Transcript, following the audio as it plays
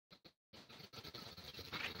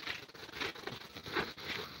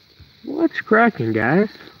What's cracking, guys?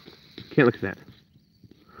 Can't look at that.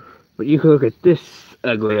 But you can look at this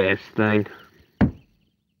ugly ass thing.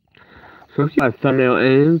 So if you have a thumbnail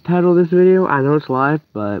and title of this video, I know it's live,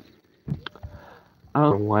 but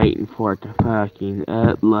I'm waiting for it to fucking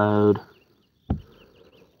upload.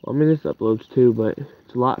 Well, I mean, this uploads too, but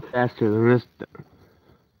it's a lot faster than this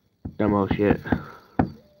dumbo shit.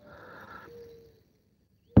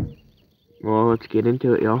 Well, let's get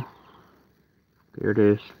into it, y'all. Here it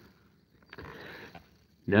is.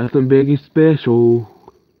 Nothing big and special.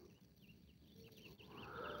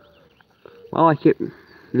 I like it.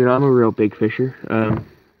 You know, I'm a real big fisher.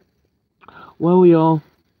 Well, y'all.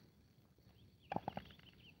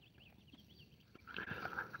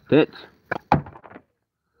 That's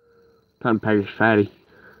time to package fatty.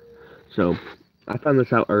 So, I found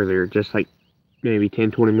this out earlier, just like maybe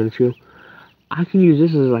 10-20 minutes ago. I can use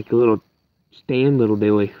this as like a little stand little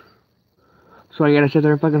dilly. So I gotta sit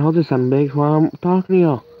there and fucking hold this something big while I'm talking to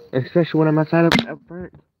y'all. Especially when I'm outside up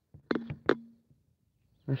front.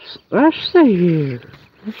 Let's see here.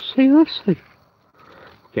 Let's see.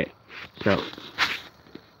 Okay, so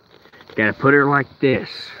gotta put her like this,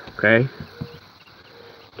 okay?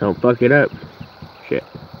 Don't fuck it up. Shit.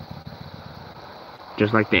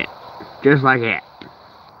 Just like that. Just like that.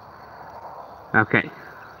 Okay.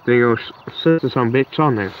 Then you're gonna set some bits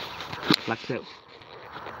on there. Like so.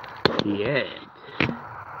 Yeah.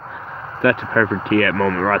 That's a perfect tee-up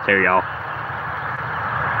moment right there, y'all.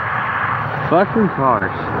 Fucking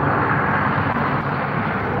cars.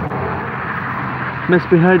 Must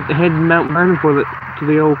be heading Mount Vernon to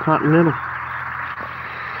the old Continental.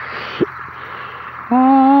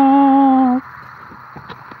 Oh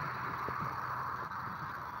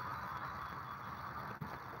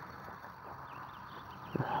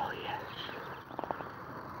yes.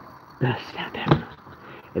 Best down there.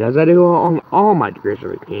 And as I do on all my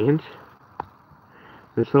Grizzly cans,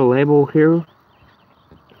 this little label here,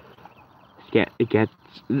 it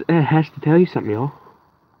has to tell you something, y'all.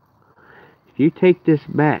 If you take this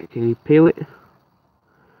back and you peel it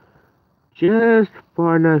just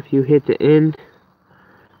far enough, you hit the end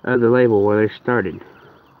of the label where they started.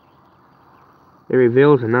 It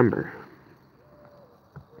reveals a number.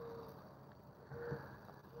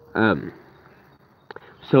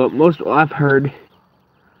 So most I've heard,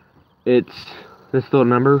 it's this little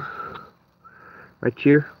number right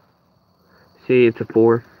here. See, it's a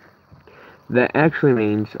 4. That actually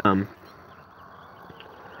means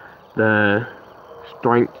the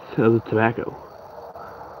strength of the tobacco.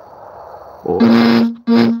 Oh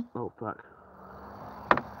fuck.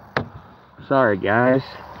 Sorry guys,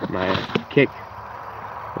 my kick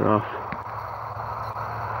went off.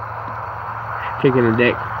 Kicking the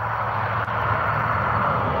deck.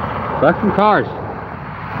 Fucking cars.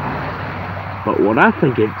 But what I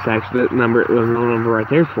think it's actually the number right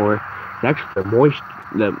there for is actually the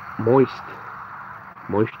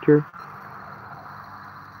moisture.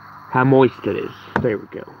 How moist it is. There we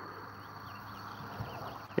go.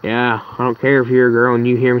 Yeah, I don't care if you're a girl and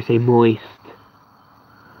you hear me say moist.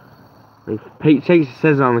 If Pete Sakes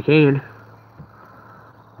says it on the can.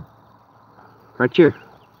 Right here.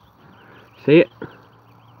 See it?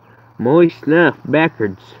 Moist enough.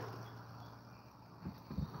 Backwards.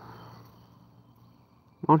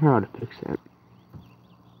 I wonder how to fix that.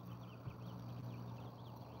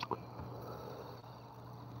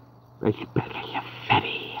 Make you better, you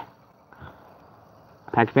fatty.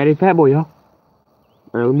 Pack fatty fat boy, y'all.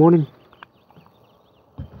 Early morning.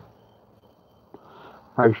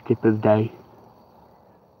 First tip of the day.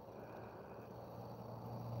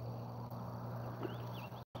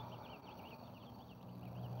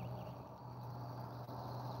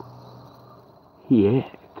 Yeah.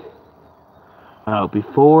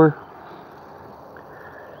 Before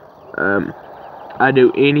I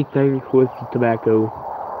do anything with the tobacco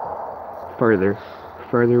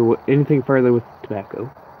anything further with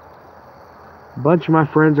tobacco, a bunch of my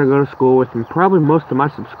friends I go to school with, and probably most of my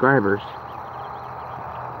subscribers,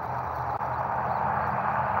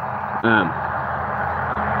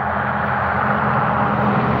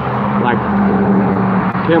 like,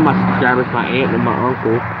 tell my subscribers, my aunt and my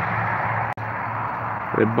uncle,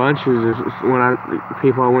 a bunch of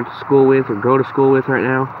people I went to school with or go to school with right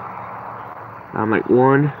now. I'm like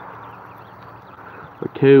 1 or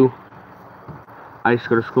 2 I used to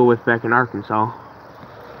go to school with back in Arkansas.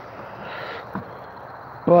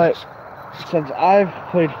 But since I've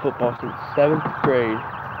played football since 7th grade,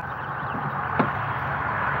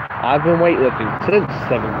 I've been weightlifting since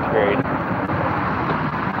 7th grade.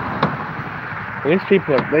 And these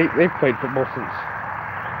people they've played football since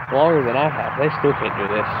longer than I have. They still can't do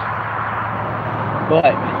this.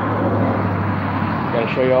 But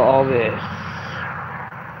Gotta show y'all all this.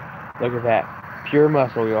 Look at that. Pure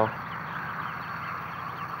muscle, y'all.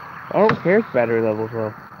 I don't care if battery level's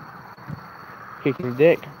low. Kicking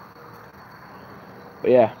dick.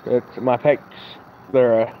 But yeah, it's my pecs.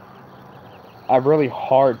 They're I have really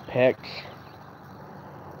hard pecs.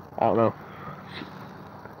 I don't know.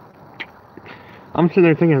 I'm sitting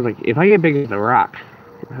there thinking, like, if I get big as The Rock.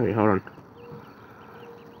 Hey, hold on.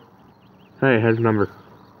 Hey, it has a number.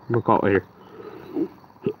 I'm gonna call it later.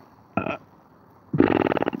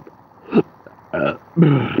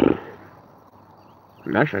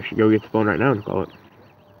 Actually, I should go get the phone right now and call it.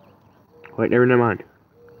 Wait, never mind.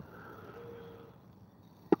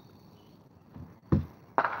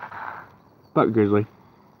 Fuck Grizzly.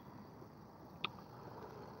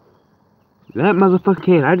 That motherfucking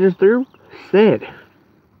can I just threw said,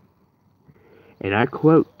 and I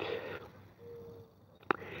quote,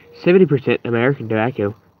 70% American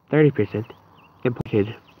tobacco, 30%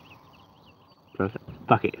 imported. So I said,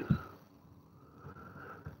 fuck it.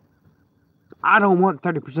 I don't want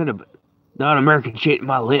 30% of it. Not American shit in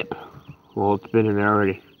my lip. Well, it's been in there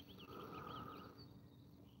already.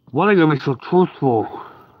 Why are they gonna be so truthful?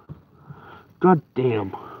 God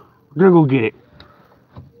damn. We're gonna go get it.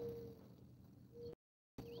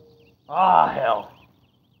 Ah, hell.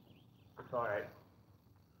 It's alright.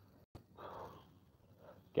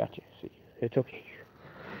 Gotcha. See, it's okay.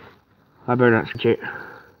 I better not switch it.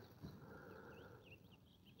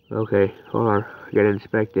 Okay, hold on. I gotta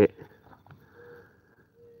inspect it.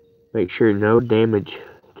 Make sure no damage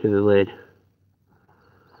to the lid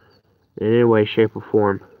in any way, shape, or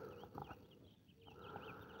form.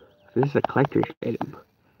 This is a collector's item.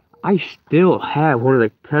 I still have one of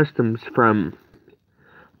the customs from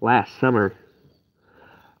last summer.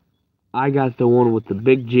 I got the one with the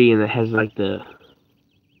big G and it has like the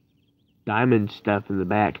diamond stuff in the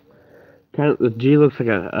back. Kind of, the G looks like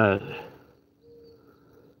a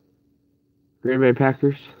Green Bay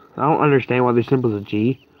Packers. I don't understand why they're simple as a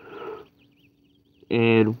G.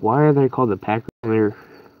 And why are they called the Packers on their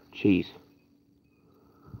cheese?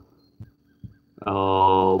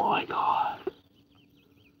 Oh my god.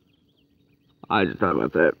 I just thought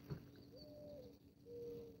about that.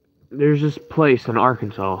 There's this place in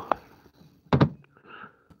Arkansas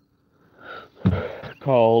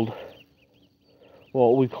called,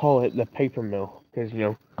 well, we call it the paper mill because, you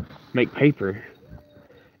know, make paper.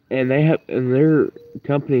 And they have, and their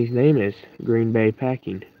company's name is Green Bay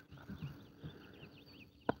Packing.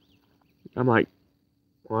 I'm like,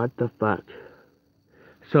 what the fuck?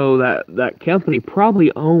 So that company probably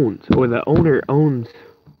owns, or the owner owns,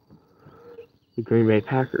 the Green Bay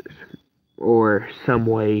Packers, or some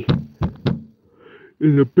way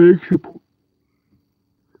is a big support.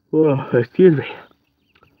 Oh, excuse me.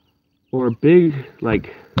 Or a big,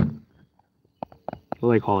 like, what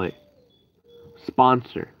do they call it?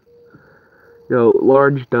 Sponsor. You know,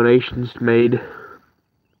 large donations made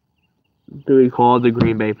to be called the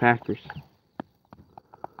Green Bay Packers.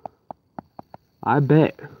 I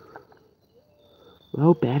bet.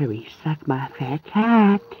 Low battery, suck my fat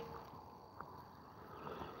cat.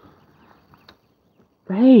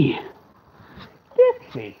 Hey,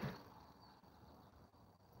 Dipsy.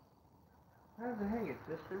 How's it hanging,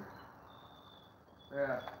 sister?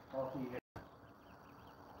 Yeah, I'll see you.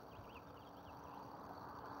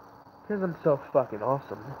 Because I'm so fucking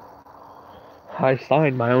awesome. I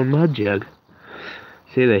signed my own mud jug.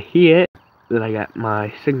 See the hit? Then I got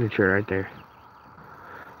my signature right there.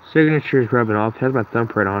 Signature is rubbing off. It has my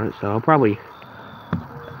thumbprint on it, so I'll probably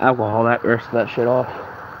alcohol that rest of that shit off.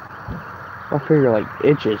 My finger like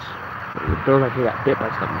itches. It feels like I got bit by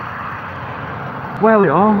something. Well,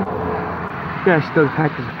 y'all, you gotta still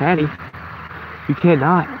pack as a patty. You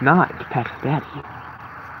cannot not pack a patty.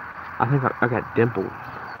 I think I got dimples.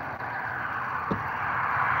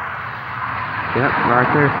 Yep,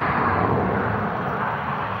 right there.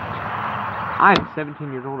 I am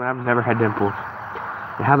 17 years old and I've never had dimples.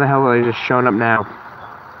 And how the hell are they just showing up now?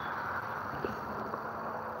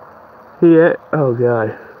 Yeah. Oh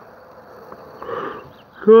god.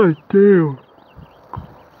 God damn.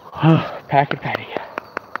 Pack a patty.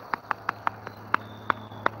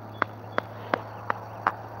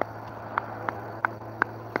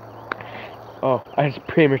 Oh, I just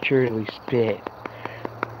prematurely spit.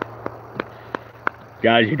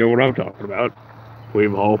 Guys, you know what I'm talking about.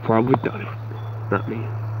 We've all probably done it. Not me.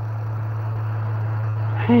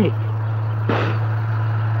 Hey.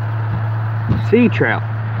 Sea trout.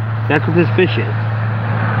 That's what this fish is.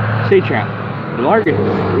 Sea trout. The largest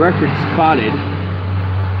record spotted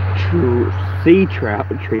true sea trout.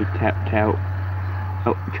 Trout.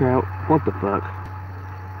 Oh, trout. What the fuck?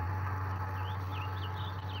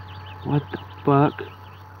 What the fuck?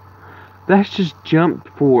 That's just jumped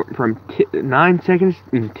from 9 seconds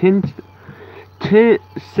and 10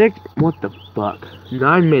 6. What the fuck?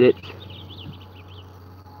 9 minutes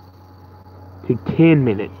to 10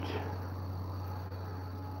 minutes.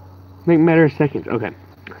 Make matter of seconds. Okay.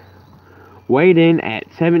 Weighed in at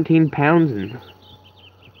 17 pounds and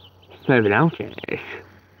 7 ounces.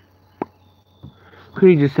 Could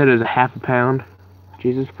he just said it was a half a pound?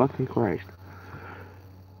 Jesus fucking Christ.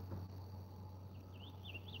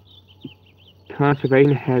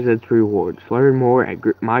 Conservation has its rewards. Learn more at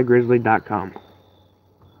mygrizzly.com.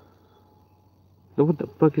 So what the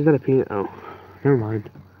fuck is that a peanut? Oh, never mind.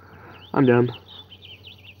 I'm dumb.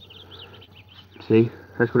 See?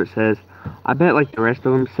 That's what it says. I bet like the rest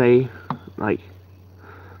of them say, like,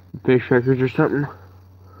 fish records or something.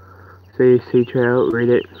 See, sea trout, read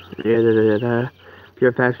it. If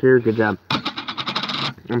you're a fast reader, good job.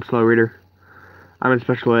 I'm a slow reader. I'm in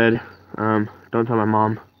special ed. Don't tell my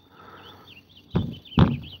mom.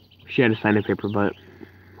 She had to sign a paper, but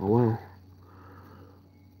oh well.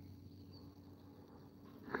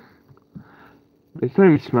 It doesn't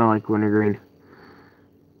even smell like wintergreen.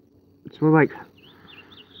 It smells like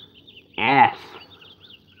ass.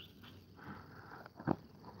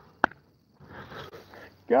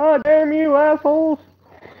 God damn you assholes!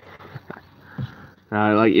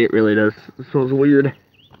 Like it really does. It smells weird.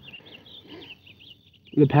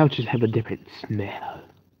 The pouches have a different smell.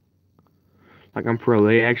 Like I'm pro,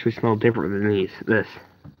 they actually smell different than this.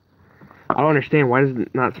 I don't understand, why does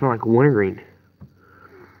it not smell like wintergreen?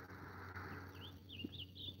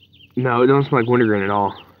 No, it don't smell like wintergreen at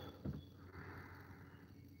all.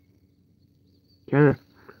 Kinda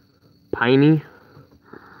piney.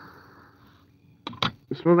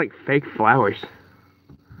 It smells like fake flowers.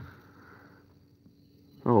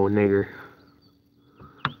 Oh, nigger.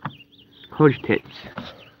 Hold your tits.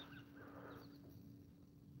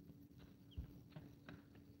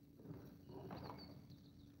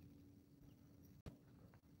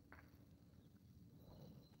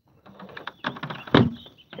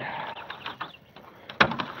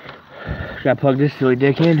 Gotta plug this silly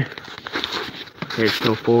dick in. Okay, it's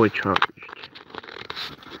still fully charged.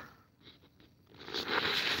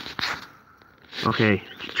 Okay,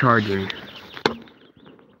 it's charging.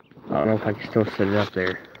 I don't know if I can still set it up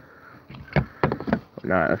there. Or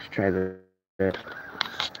not, let's try this. No,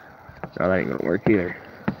 that ain't gonna work either.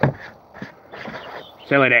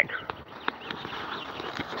 Silly dick.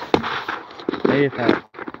 Lay it out.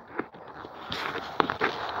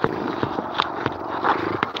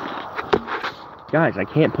 Guys, I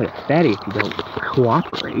can't put it fatty if you don't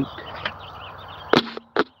cooperate.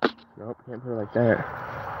 Nope, can't put it like that.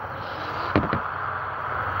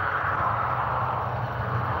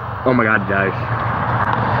 Oh my god, guys.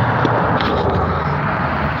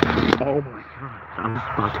 Oh my god, I'm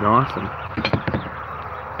fucking awesome.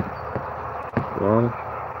 Well,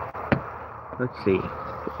 let's see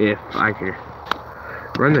if I can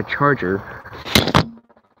run the charger.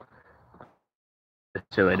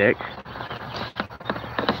 Silly dick.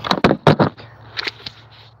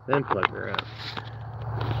 Then plug her up.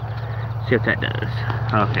 See what that does.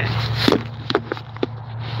 Okay.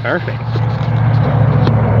 Perfect.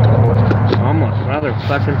 Almost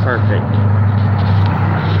motherfucking perfect.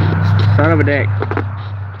 Son of a dick.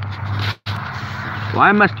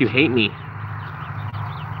 Why must you hate me?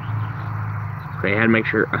 Okay, I had to make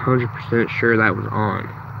sure 100% sure that was on.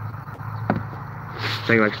 This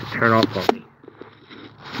thing likes to turn off on me.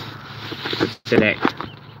 Today.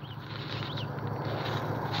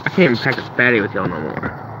 I can't even pack a fatty with y'all no more.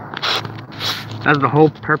 That's the whole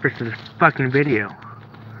purpose of this fucking video.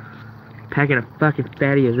 Packing a fucking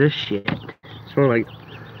fatty of this shit. Smells like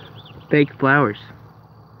fake flowers.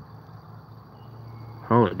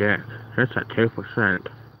 Holy dick, that's a 2%.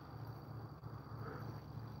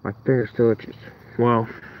 My finger still itches. Well,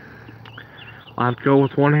 I'll have to go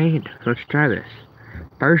with one hand. Let's try this.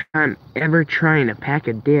 First time ever trying to pack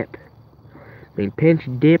a dip. I mean, pinch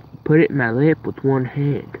dip, put it in my lip with one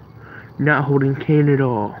hand. Not holding can at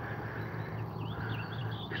all.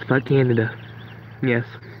 Just like Canada. Yes.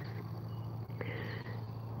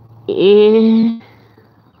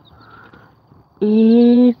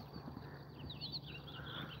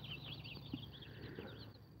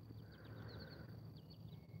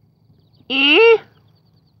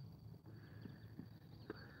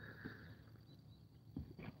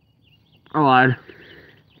 I lied.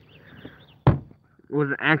 It was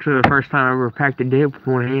actually the first time I ever packed a dip with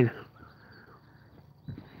one hand.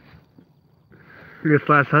 This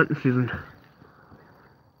last hunting season.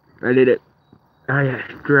 I did it. I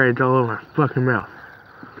had dreads all over my fucking mouth.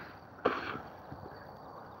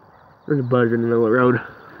 There's a buzz in the middle of the road.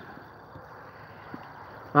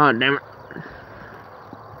 Oh, damn it.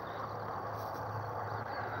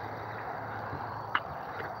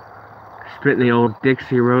 Spitting the old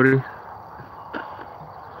Dixie Roadie.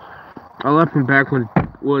 I left him back when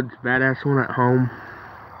Wood's badass one at home.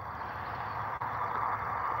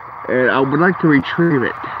 And I would like to retrieve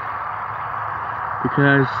it.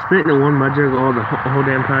 Because spitting in one mud jug all the whole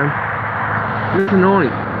damn time, it's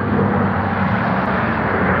annoying.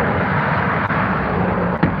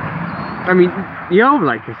 I mean, y'all would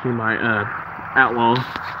like to see my Outlaw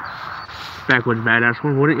Backwoods Badass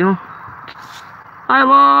one, wouldn't y'all?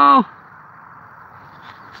 Eyeball!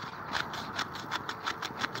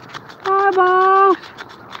 Eyeballs!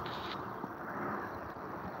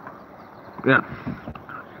 Yeah.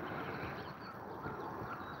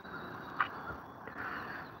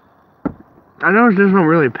 I noticed this don't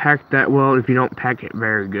really pack that well if you don't pack it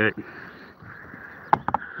very good.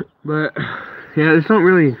 But, yeah, this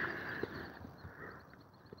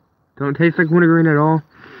don't taste like wintergreen at all.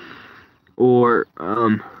 Or,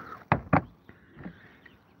 so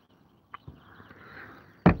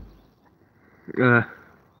yeah,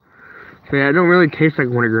 it don't really taste like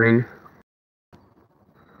wintergreen.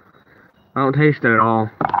 I don't taste it at all.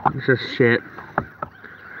 It's just shit.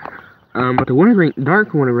 But the wintergreen,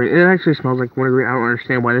 dark wintergreen, it actually smells like wintergreen. I don't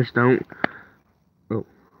understand why this don't. Oh,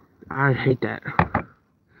 I hate that.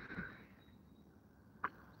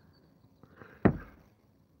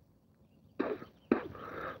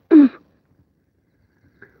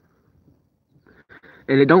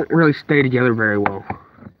 And it don't really stay together very well.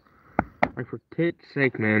 Like, for tit's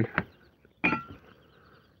sake, man.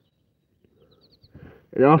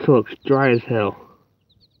 It also looks dry as hell.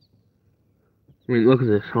 I mean, look at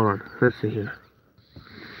this. Hold on. Let's see here.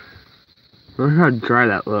 Look how dry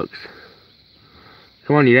that looks.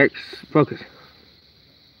 Come on, you X. Focus.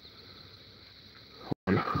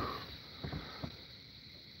 Hold on.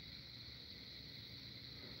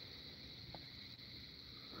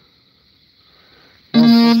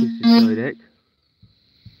 Focus, you silly dick.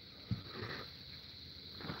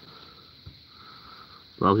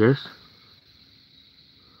 Focus.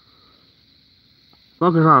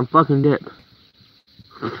 Focus on fucking dip.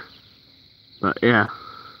 But yeah.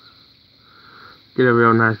 Get a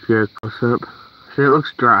real nice good close up. See, it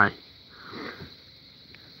looks dry.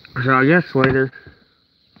 So I guess later,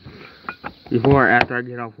 before or after I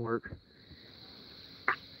get off work,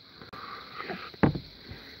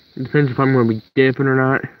 it depends if I'm going to be dipping or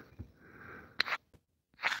not.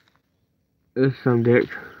 This is some dick.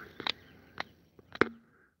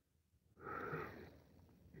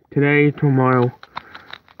 Today, tomorrow,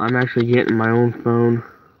 I'm actually getting my own phone.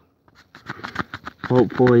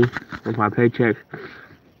 Hopefully, with my paycheck.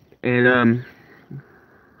 And,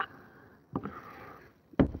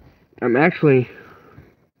 I'm actually,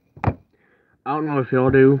 I don't know if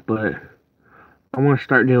y'all do, but I want to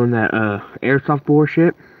start doing that, airsoft bore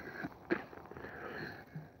shit.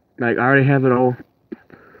 Like, I already have it all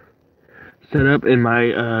set up in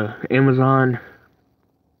my, Amazon,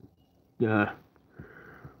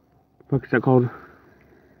 what's that called?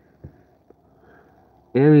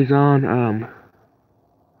 Amazon,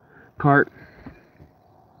 cart.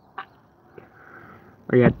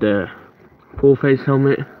 I got the full face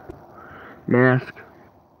helmet, mask,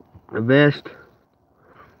 a vest,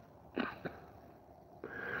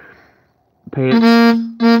 pants.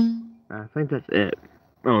 I think that's it.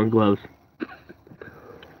 Oh, and gloves.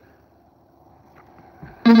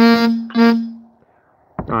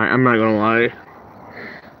 Alright, I'm not gonna lie.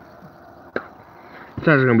 This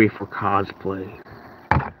is gonna be for cosplay.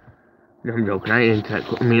 No, I'm joking. I ain't that.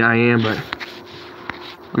 I mean, I am, but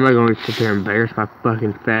I'm not going to sit there and embarrass my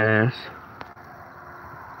fucking fat ass.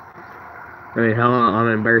 I mean, hell, I'm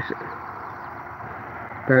embarrassing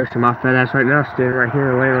my fat ass right now, standing right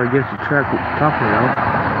here laying against the truck talking about.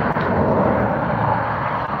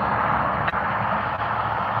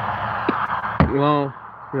 Well,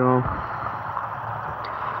 you know,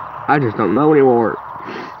 I just don't know anymore.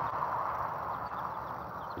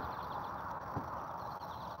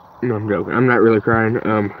 No, I'm joking. I'm not really crying.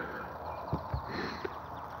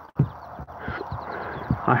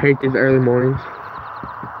 I hate these early mornings.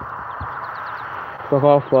 Fuck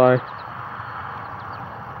off, fly.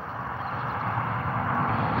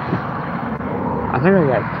 I think I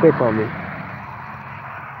got a tip on me.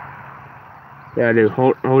 Yeah, I do.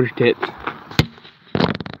 Hold your tits.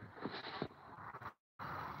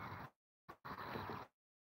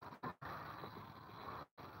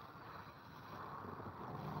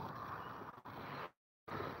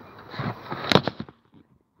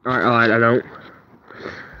 Alright, I don't.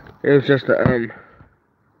 It was just a,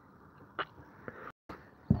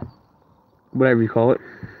 whatever you call it.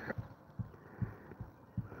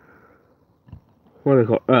 What do they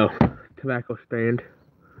call it? Oh, tobacco stand.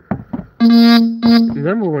 The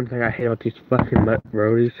number one thing I hate about these fucking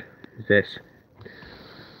roadies is this.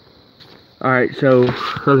 Alright, so,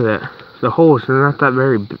 look at that. The holes are not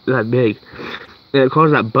that big. And it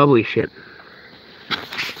causes that bubbly shit.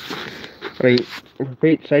 I mean, for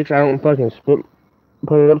Pete's sakes, I don't fucking put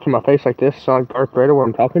it up to my face like this, so like Darth Vader when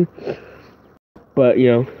I'm talking. But,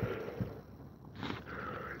 you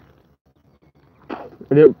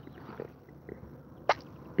know.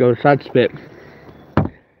 Go side spit.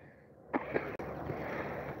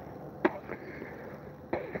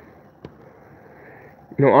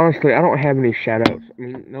 You know, honestly, I don't have any shoutouts. I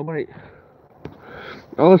mean, nobody.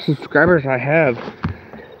 All the subscribers I have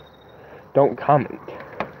don't comment.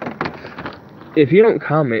 If you don't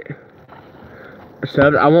comment,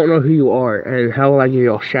 sub, I won't know who you are, and how will I give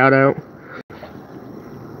you a shout out?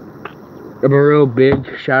 I'm a real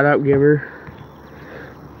big shout out giver.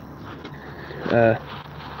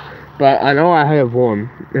 But I know I have one.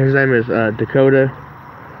 His name is Dakota.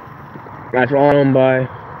 That's all owned by.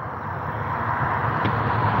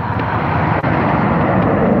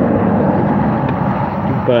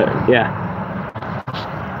 But yeah.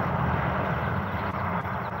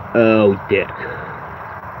 Oh, dick.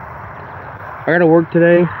 I gotta work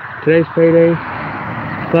today. Today's payday.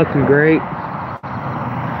 Fucking great.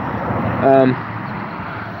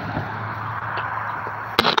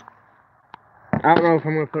 I don't know if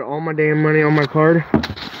I'm gonna put all my damn money on my card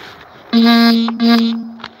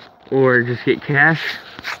or just get cash.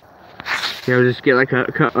 You know, just get like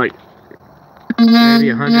like maybe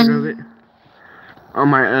 100 of it on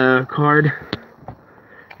my card.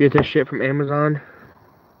 Get this shit from Amazon.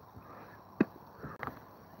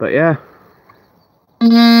 But yeah,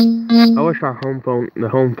 I wish our the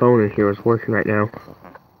home phone in here was working right now.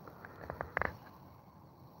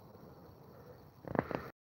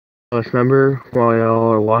 This number while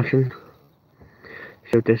y'all are watching.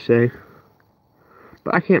 See what they say.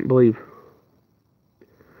 But I can't believe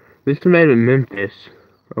this is made in Memphis.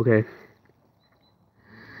 Okay,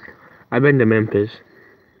 I've been to Memphis.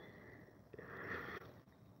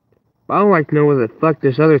 But I don't like know where the fuck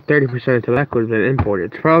this other 30% of tobacco has been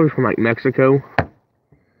imported. It's probably from like Mexico.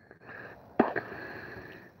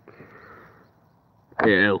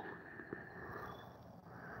 Ew.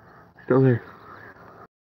 Still there.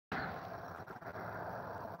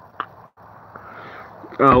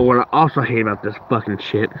 Oh, what I also hate about this fucking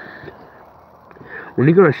shit. When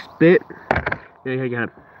you go to spit, you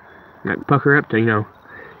gotta like pucker up to, you know,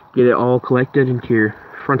 get it all collected into your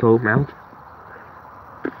frontal mouth.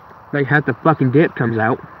 Like half the fucking dip comes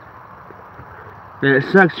out. And it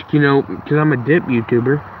sucks, you know, because I'm a dip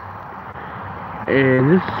YouTuber.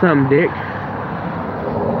 And this is some dick.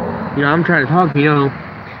 You know, I'm trying to talk, you know,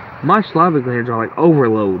 my saliva glands are like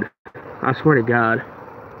overload. I swear to God.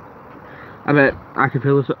 I bet I can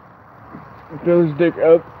fill this dick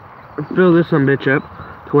up, fill this some bitch up,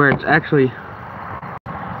 to where it's actually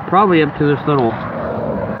probably up to this little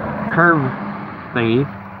curve thingy,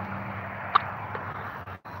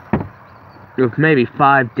 with maybe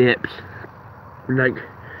 5 dips. Like,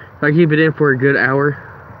 if I keep it in for a good hour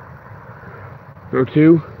or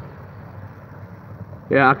 2,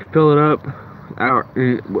 yeah, I can fill it up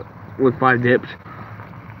with 5 dips.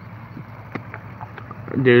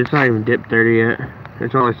 Dude, it's not even dip 30 yet.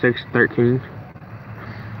 It's only 6:13.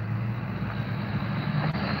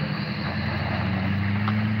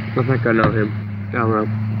 I think I know him. I don't know.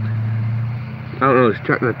 I don't know his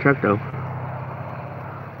truck, the truck though.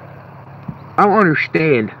 I don't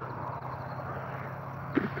understand.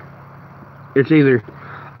 It's either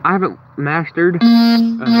I haven't mastered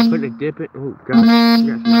putting a dip in. Oh god,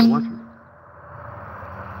 you got somebody watching.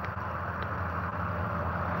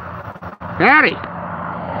 Howdy!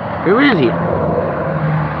 Who is he?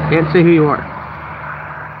 Can't see who you are.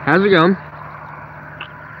 How's it going?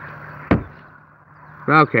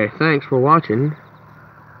 Okay, thanks for watching.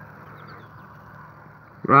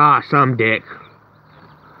 Ah, some dick.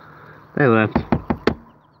 They left.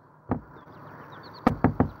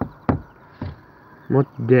 What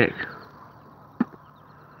dick?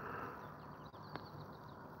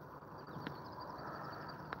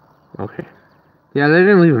 Okay. Yeah, they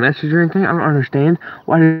didn't leave a message or anything. I don't understand.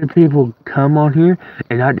 Why do people come on here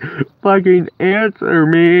and not fucking answer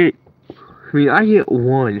me? I mean, I get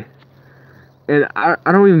one. And I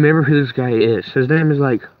don't even remember who this guy is. His name is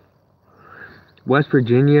like West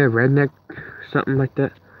Virginia Redneck, something like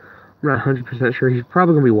that. I'm not 100% sure. He's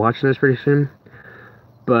probably going to be watching this pretty soon.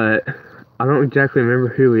 But I don't exactly remember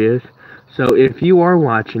who he is. So if you are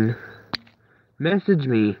watching, message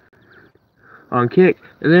me on Kick,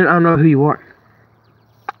 and then I don't know who you are.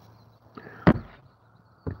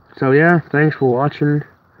 So yeah, thanks for watching.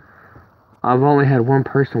 I've only had one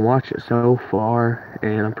person watch it so far,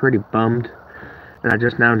 and I'm pretty bummed. And I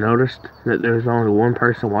just now noticed that there's only one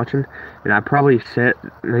person watching, and I probably said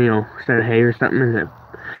hey or something, and it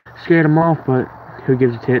scared them off, but who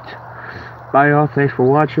gives a tit? Bye y'all, thanks for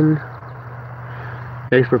watching.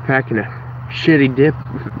 Thanks for packing a shitty dip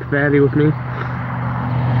fatty with me.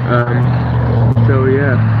 So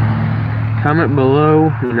yeah, comment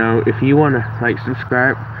below, if you want to like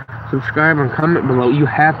subscribe and comment below. You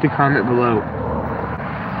have to comment below,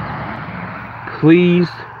 please.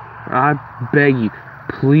 I beg you,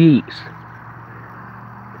 please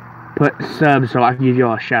put subs so I can give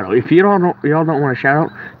y'all a shout out. If y'all don't want a shout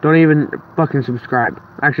out, don't even fucking subscribe.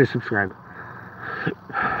 Actually, subscribe.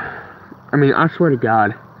 I mean, I swear to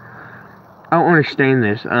God, I don't understand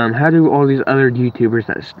this. How do all these other YouTubers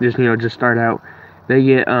that just start out, they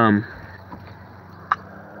get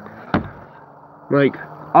like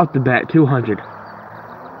off the bat 200?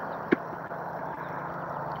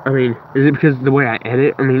 I mean, is it because of the way I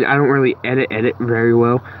edit? I mean, I don't really edit very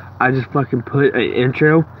well. I just fucking put an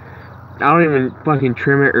intro. I don't even fucking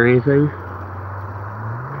trim it or anything.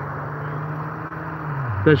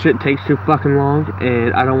 That shit takes too fucking long,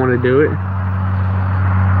 and I don't want to do it.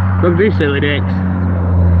 Look at these silly dicks.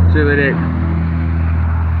 Silly dicks.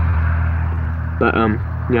 But,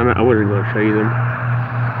 yeah, I wasn't going to show you them.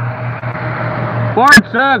 Ford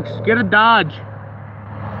sucks! Get a Dodge!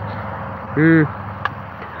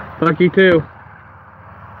 Fuck you too.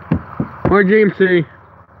 Or GMC.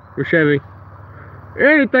 Or Chevy.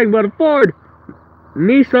 Anything but a Ford.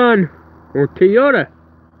 Nissan. Or Toyota.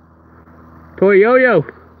 Toyo-yo.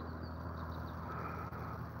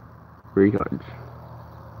 Retards.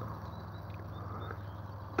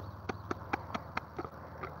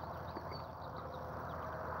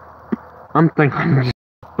 I'm thinking just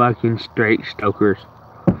fucking straight stokers.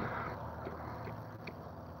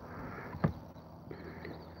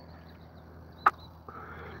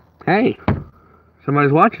 Hey,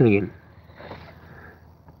 somebody's watching again.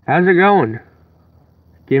 How's it going?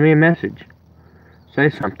 Give me a message. Say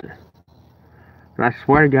something. And I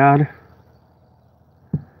swear to God,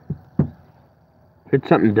 if it's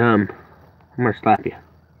something dumb, I'm gonna slap you.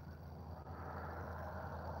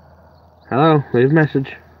 Hello, leave a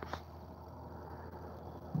message.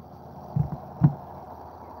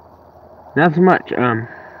 Not so much.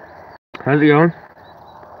 How's it going?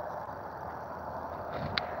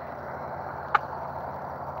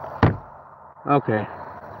 Okay.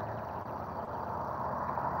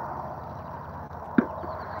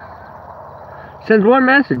 Sends one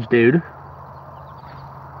message, dude.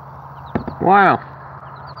 Wow.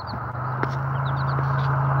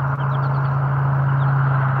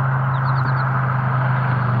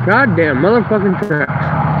 Goddamn motherfucking trucks.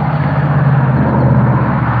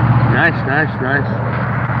 Nice, nice, nice.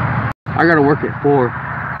 I gotta work at 4.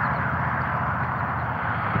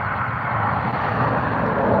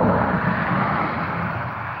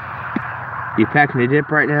 You packing a dip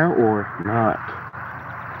right now, or not?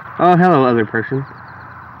 Oh, hello, other person.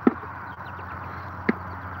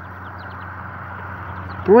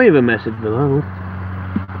 Leave a message below.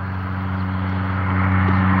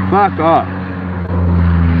 Fuck off.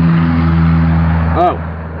 Oh.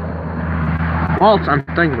 Whilst I'm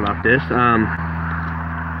thinking about this,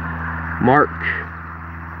 Mark,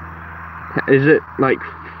 is it like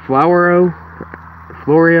Florio?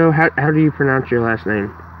 How do you pronounce your last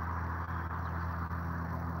name?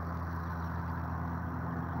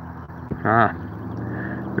 Ah,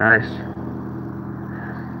 nice.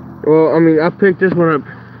 Well, I mean, I picked this one up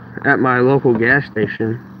at my local gas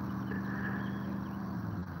station.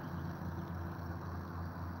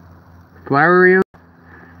 Florio?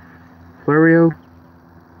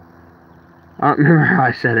 I don't remember how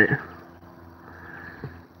I said it.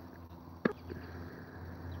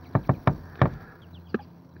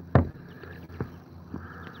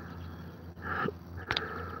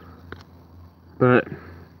 But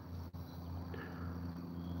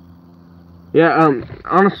yeah,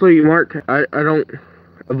 honestly, Mark, I don't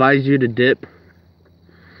advise you to dip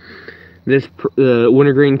this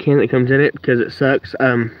wintergreen can that comes in it, because it sucks.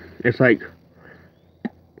 It's like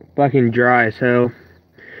fucking dry as hell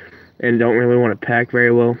and don't really want to pack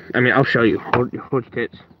very well. I mean, I'll show you. Hold your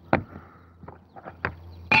tits.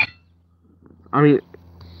 I mean,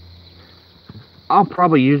 I'll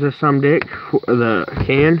probably use this some dick, the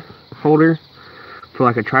can holder, for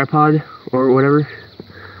like a tripod or whatever.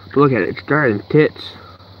 But look at it, it's drier than tits.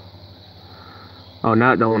 Oh,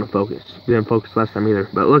 now it don't want to focus. It didn't focus last time either.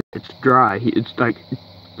 But look, it's dry. It's like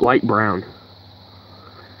light brown.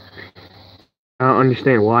 I don't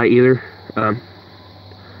understand why either.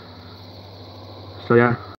 So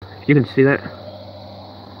yeah, you can see that.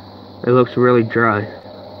 It looks really dry.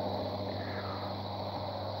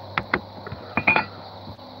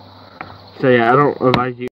 So yeah, I don't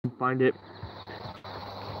advise you to find it.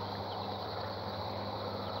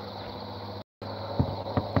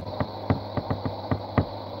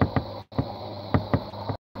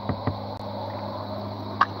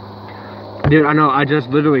 Dude, I know, I just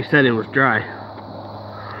literally said it was dry.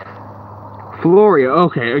 Floria,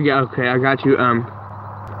 okay, yeah, okay, I got you, hey,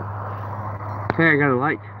 I got a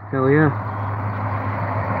like, hell yeah.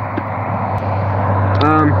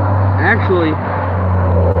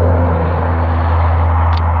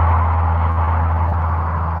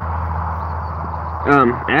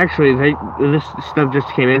 Actually, this stuff just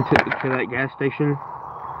came into that gas station.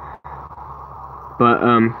 But,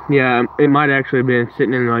 yeah, it might actually have been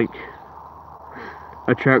sitting in, like,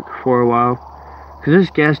 a truck for a while. Because this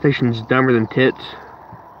gas station's dumber than tits.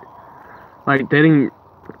 Like, they didn't...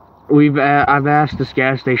 I've asked this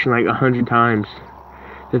gas station, like, 100 times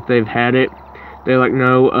if they've had it. They're like,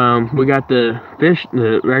 no, we got the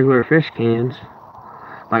regular fish cans.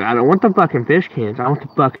 Like, I don't want the fucking fish cans. I want the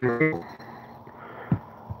fucking...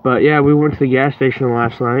 But, yeah, we went to the gas station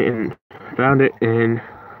last night and found it and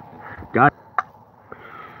got it.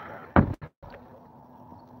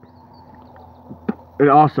 And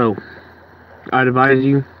also, I'd advise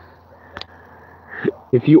you,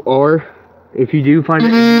 if you do find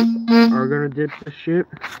it and you are gonna dip this shit,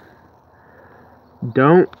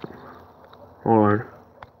 hold on.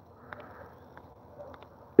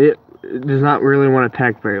 It does not really want to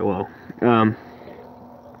pack very well.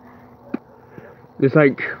 It's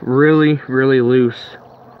like really, really loose.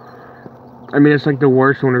 I mean, it's like the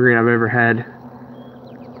worst wintergreen I've ever had.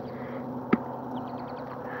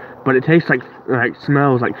 But it tastes like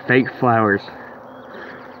smells like fake flowers.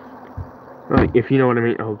 Like, if you know what I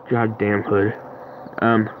mean. Oh, goddamn hood.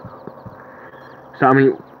 So, I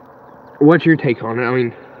mean, what's your take on it? I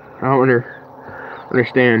mean, I don't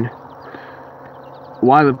understand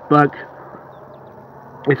why the fuck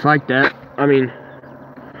it's like that. I mean,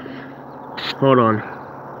 hold on.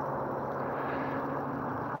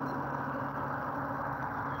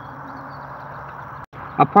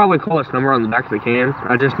 I'll probably call this number on the back of the can.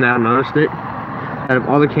 I just now noticed it. Out of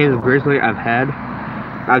all the cans of Grizzly I've had,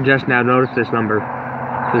 I've just now noticed this number.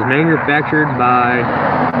 It says manufactured by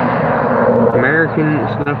American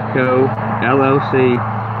Snuff Co. LLC,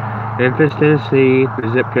 Memphis, Tennessee,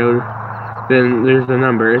 the zip code. Then there's the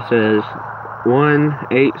number. It says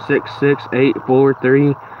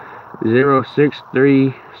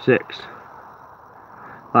 1-866-843-0636.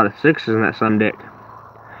 A lot of sixes in that son dick.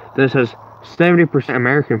 Then it says 70%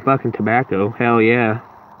 American fucking tobacco. Hell yeah.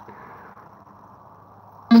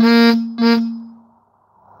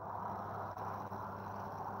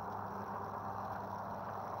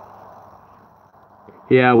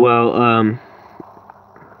 Yeah, well,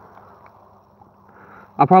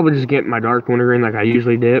 I'll probably just get my dark wintergreen like I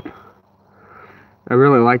usually dip. I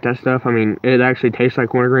really like that stuff. I mean, it actually tastes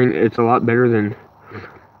like wintergreen. It's a lot better than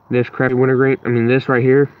this crappy wintergreen. I mean, this right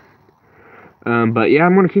here. But yeah,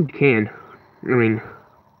 I'm gonna keep the can. I mean,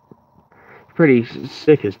 it's pretty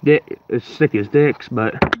sick as dicks,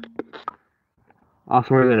 but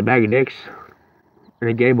awesomer than a bag of dicks in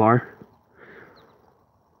a gay bar.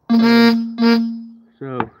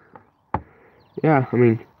 So, yeah, I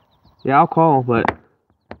mean, yeah, I'll call, but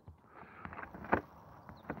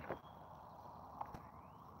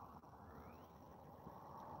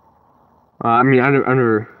I mean, I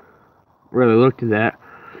never really looked at that.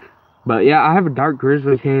 But yeah, I have a dark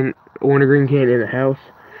Grizzly can, wintergreen can in the house.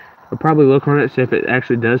 I'll probably look on it, see if it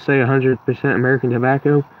actually does say 100% American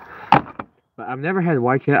tobacco. But I've never had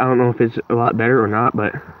white cat. I don't know if it's a lot better or not,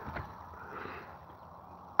 but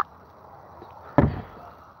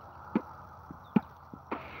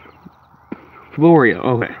Floria,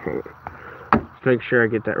 okay. Let's make sure I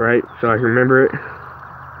get that right so I can remember it.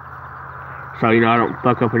 So, you know, I don't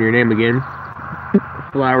fuck up on your name again.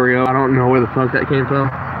 Florio, I don't know where the fuck that came from.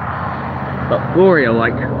 But Florio,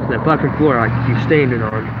 like, the fucking floor, like, you standing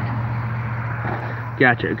on.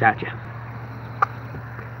 Gotcha.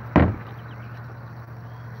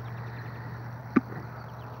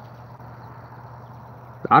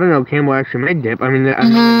 I don't know if Camo actually made dip. I mean, I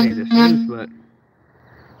know they made this juice, but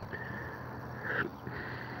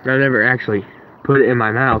I never actually put it in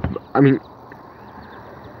my mouth. I mean,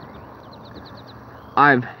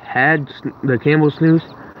 I've had the Camo snooze,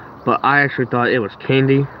 but I actually thought it was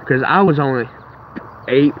candy because I was only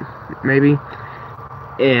 8, maybe,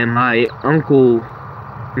 and my uncle,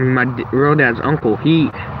 my real dad's uncle, he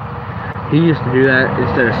he used to do that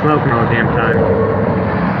instead of smoking all the damn time.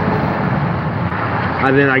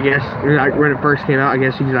 And then I guess like when it first came out, I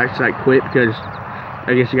guess he actually like quit because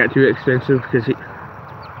I guess it got too expensive because he.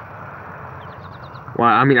 Well,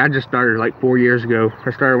 I mean, I just started like 4 years ago.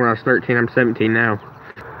 I started when I was 13. I'm 17 now.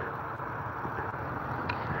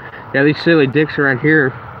 Yeah, these silly dicks around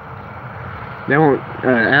here, they won't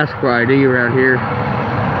ask for ID around here.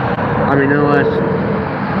 I mean, unless,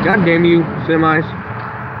 God damn you, semis.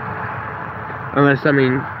 Unless, I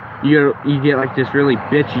mean, you get like this really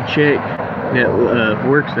bitchy chick that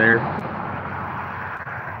works there.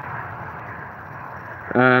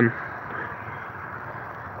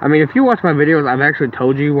 I mean, if you watch my videos, I've actually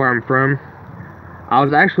told you where I'm from. I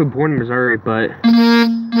was actually born in Missouri, but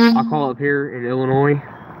I call up here in Illinois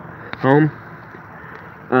home.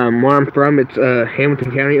 Where I'm from, it's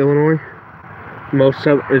Hamilton County, Illinois.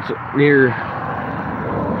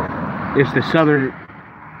 It's the southern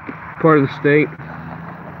part of the state.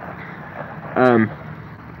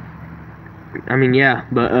 I mean, yeah,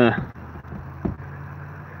 but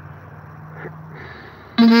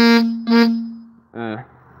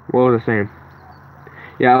what was I saying?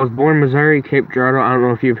 Yeah, I was born in Missouri, Cape Girardeau. I don't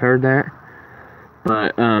know if you've heard that,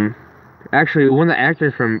 but actually, one of the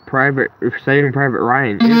actors from Saving Private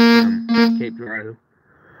Ryan is from Cape Girardeau.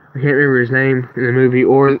 I can't remember his name in the movie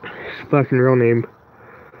or his fucking real name.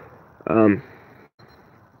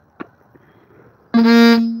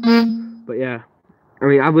 But yeah, I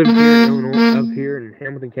mean, I've lived here in Illinois, up here in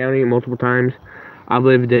Hamilton County multiple times. I've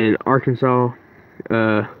lived in Arkansas.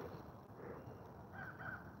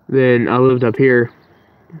 Then I lived up here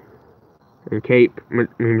in Cape,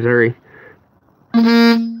 Missouri.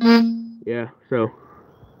 Yeah, so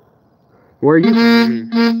where are you from?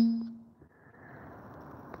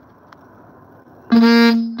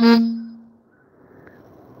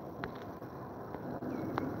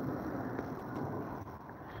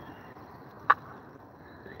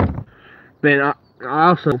 Then I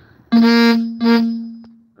also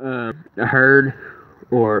heard,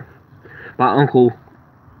 or my uncle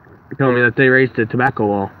told me that they raised the tobacco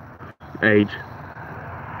law age.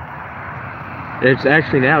 It's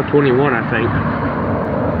actually now 21, I think.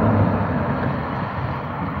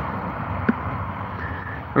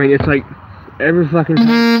 I mean, it's like every fucking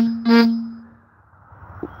time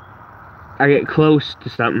I get close to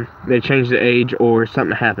something, they change the age or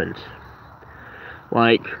something happens.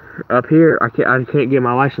 Like up here, I can't get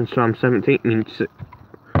my license till I'm 17. I mean,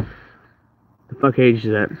 the fuck age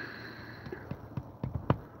is that?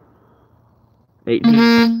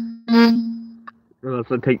 18.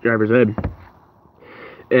 Unless I take driver's ed.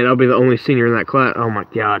 And I'll be the only senior in that class. Oh my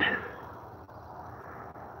god.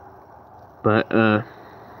 But,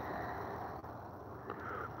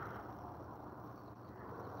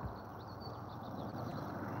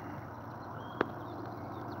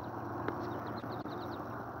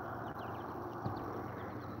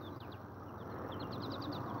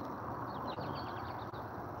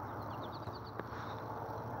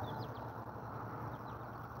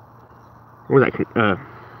 where's that,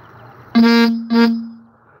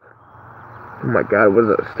 oh my god, what is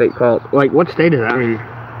that state called? Like, what state is that? I mean, it's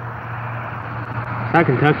not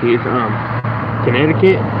Kentucky, it's,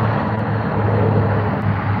 Connecticut?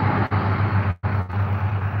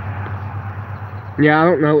 Yeah, I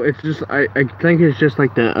don't know, it's just, I think it's just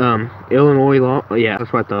like the, Illinois law. Yeah,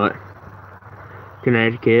 that's what I thought.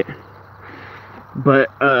 Connecticut. But,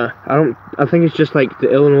 I think it's just like the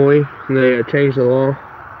Illinois, and they changed the law.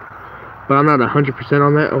 But I'm not 100%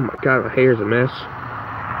 on that. Oh my god, my hair's a mess.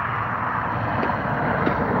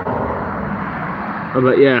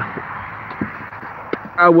 But yeah,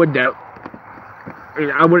 I would doubt. I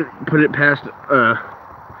mean, I wouldn't put it past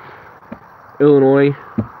Illinois,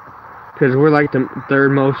 because we're like the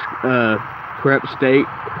third most corrupt state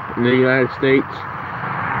in the United States.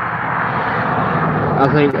 I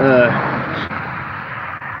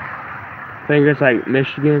think it's like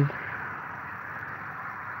Michigan.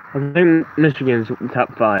 I think Michigan's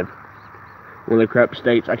top 5. One of the corrupt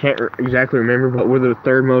states. I can't exactly remember, but we're the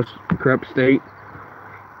third most corrupt state.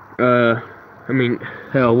 I mean,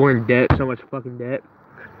 hell, we're in debt, so much fucking debt.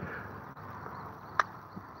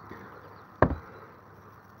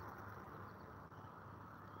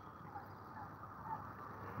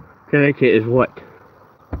 Connecticut is what?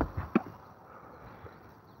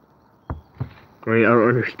 I mean, I don't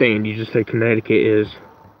understand. You just say Connecticut is.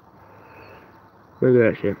 Look at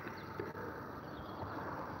that shit.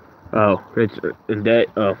 Oh, it's in debt.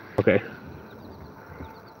 Oh, okay.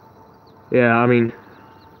 Yeah, I mean,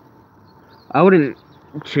 I wouldn't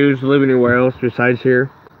choose to live anywhere else besides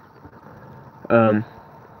here.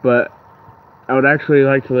 But I would actually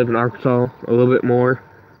like to live in Arkansas a little bit more.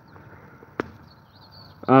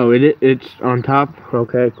 Oh, it's on top?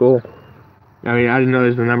 Okay, cool. I mean, I didn't know it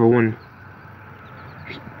was the #1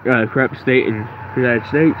 corrupt state in the United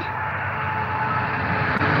States.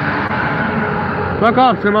 Fuck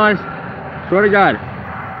off, semis. Swear to God.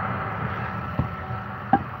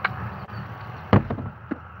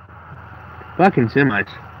 Fucking semis.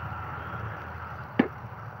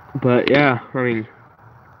 But yeah, I mean,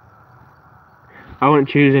 I wouldn't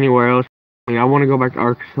choose anywhere else. I mean, I want to go back to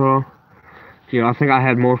Arkansas. You know, I think I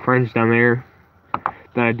had more friends down there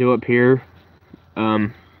than I do up here.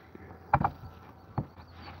 And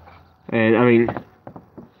I mean,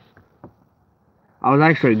 I was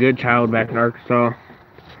actually a good child back in Arkansas.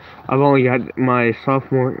 I've only got my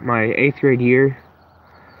 8th grade year.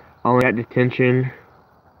 I only got detention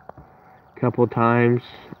a couple of times.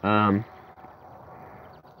 I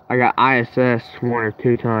got ISS 1 or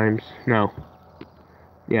 2 times. No.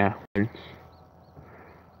 Yeah.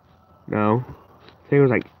 No. I think it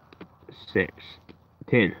was like 6.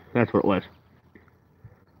 10. That's what it was.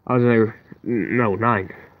 I was there. No,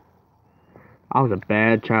 9. I was a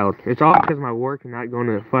bad child. It's all because of my work and not going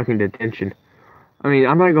to fucking detention. I mean,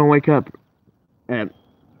 I'm not gonna wake up at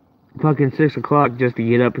fucking 6 o'clock just to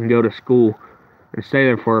get up and go to school and stay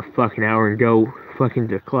there for a fucking hour and go fucking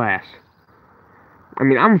to class. I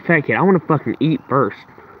mean, I'm a fat kid. I want to fucking eat first.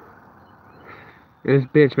 This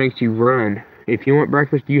bitch makes you run. If you want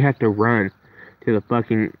breakfast, you have to run to the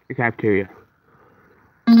fucking cafeteria.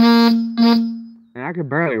 And I could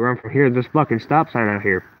barely run from here. This fucking stop sign out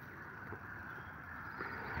here.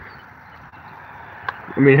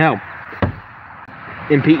 I mean, hell.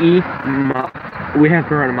 In PE, we have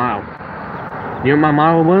to run a mile. You know what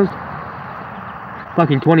my mile was?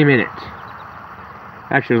 Fucking 20 minutes.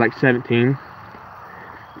 Actually, like 17.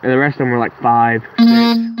 And the rest of them were like 5, 6,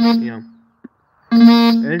 you know.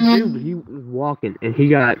 And this dude, he was walking, and he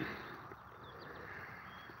got...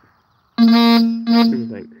 Let me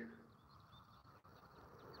think.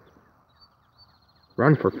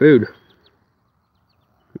 Run for food.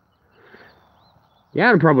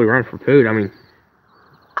 Yeah, I'd probably run for food. I mean...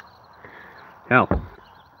 Hell.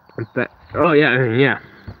 Oh, yeah, I mean, yeah.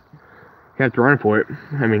 You have to run for it.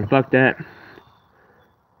 I mean, fuck that.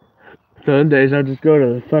 Some days I just go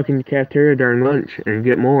to the fucking cafeteria during lunch and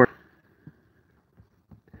get more.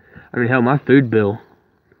 I mean, hell, my food bill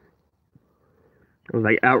was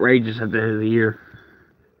like outrageous at the end of the year.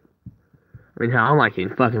 I mean, hell, I'm like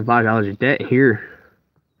in fucking $5 of debt here.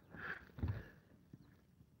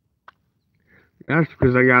 That's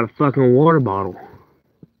because I got a fucking water bottle.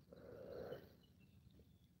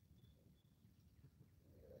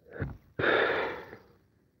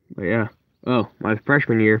 But yeah. Oh, my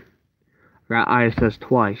freshman year, I got ISS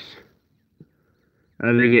twice. I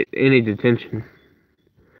didn't get any detention.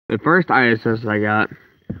 The first ISS I got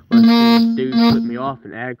was this dude flipped me off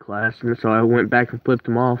in ag class, and so I went back and flipped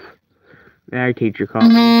him off. The ag teacher caught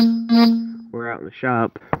me. We're out in the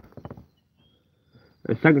shop.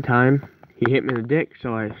 The second time, he hit me in the dick,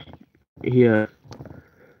 so he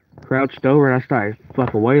crouched over and I started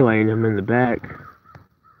fucking waylaying him in the back.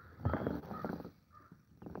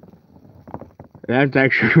 That's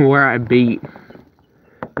actually where I beat.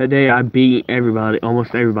 That day I beat everybody,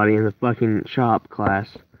 almost everybody in the fucking shop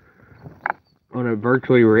class. On a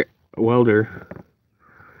virtually welder.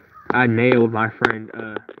 I nailed my friend,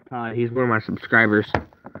 Todd. He's one of my subscribers.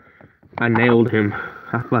 I nailed him.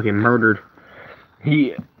 I fucking murdered.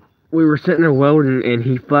 We were sitting there welding and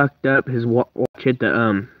he fucked up his watch hit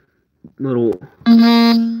the, little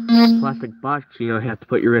plastic box, you know, you have to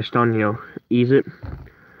put your wrist on, you know, ease it.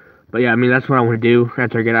 But yeah, I mean, that's what I want to do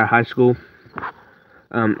after I get out of high school.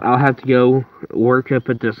 I'll have to go work up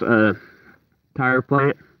at this, tire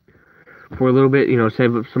plant for a little bit, you know,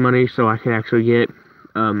 save up some money so I can actually get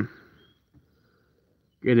a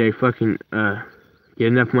fucking, get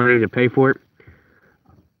enough money to pay for it.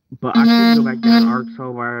 But I could go back down to Arkansas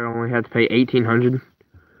where I only have to pay $1,800.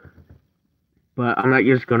 But I'm not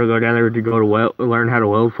just gonna go down there to go to learn how to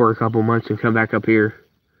weld for a couple months and come back up here.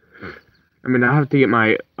 I mean, I have to get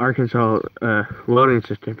my Arkansas welding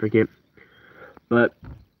certificate. But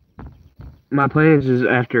my plans is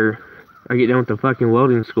after I get done with the fucking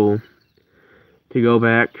welding school to go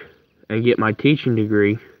back and get my teaching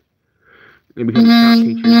degree and become a shop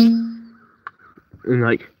teacher and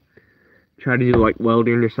like try to do like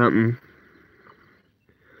welding or something,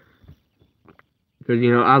 because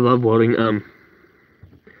you know I love welding.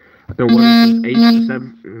 I've been welding since 8th to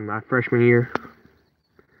 7th, my freshman year,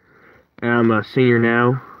 and I'm a senior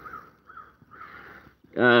now.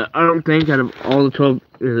 I don't think out of all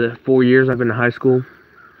the 4 years I've been in high school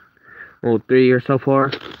well, 3 years so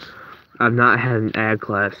far, I've not had an ag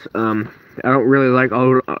class. I don't really like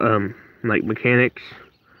old, like mechanics.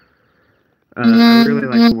 I really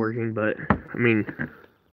like working, but, I mean,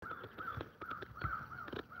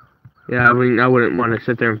 yeah, I mean, I wouldn't want to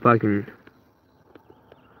sit there and fucking...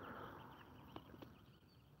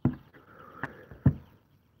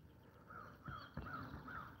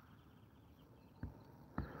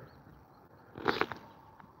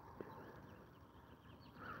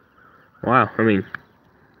 Wow, I mean...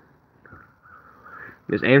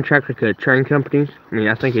 Is Amtrak like a train company? I mean,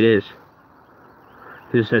 I think it is.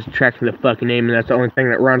 It just says tracks in the fucking name, and that's the only thing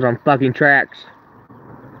that runs on fucking tracks.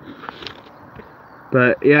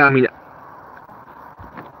 But, yeah, I mean...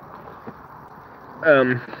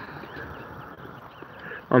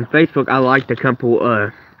 on Facebook, I liked a couple,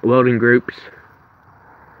 welding groups.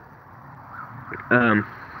 But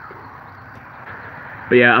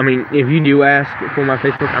yeah, I mean, if you do ask for my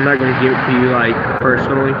Facebook, I'm not going to give it to you, like,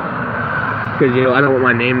 personally. Because, you know, I don't want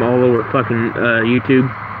my name all over fucking, YouTube.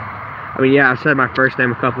 I mean, yeah, I've said my first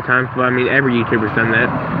name a couple times, but I mean, every YouTuber's done that.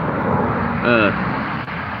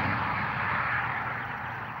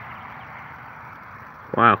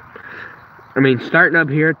 Wow. I mean, starting up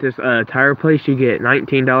here at this, tire place, you get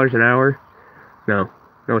 $19 an hour. No,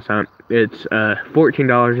 it's not. It's,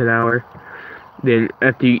 $14 an hour. Then,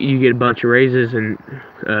 after you get a bunch of raises, and,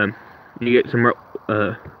 you get some,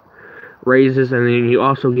 raises, and then you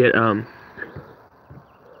also get,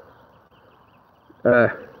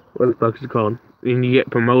 what the fuck is it called? Then you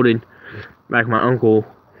get promoted. Like my uncle,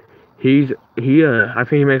 I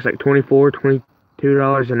think he makes like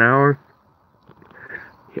 $22 an hour.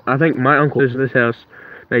 I think my uncle lives in this house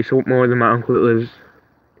makes more than my uncle that lives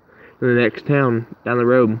in the next town down the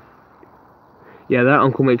road. Yeah, that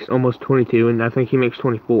uncle makes almost 22, and I think he makes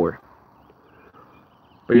 24.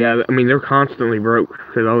 But yeah, I mean, they're constantly broke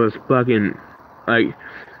because all this fucking, like,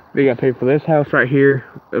 they got to pay for this house right here,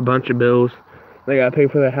 a bunch of bills. They got to pay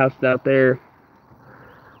for the house out there.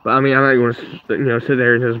 But I mean, I'm not going to, you know, sit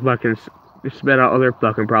there and just fucking spit out other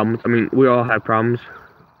fucking problems. I mean, we all have problems.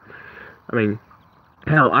 I mean,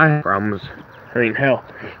 hell, I have problems. I mean, hell,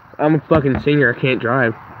 I'm a fucking senior. I can't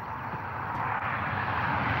drive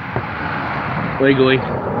legally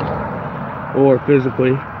or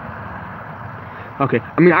physically. Okay,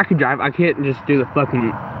 I mean, I can drive. I can't just do the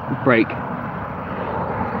fucking brake.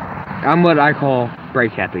 I'm what I call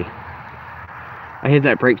brake happy. I hit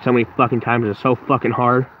that brake so many fucking times. It's so fucking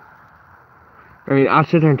hard. I mean, I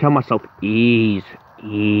sit there and tell myself, ease.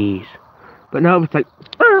 But no, it's like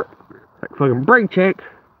fucking brake check.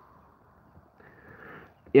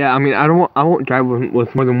 Yeah, I mean, I won't drive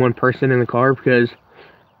with more than one person in the car, because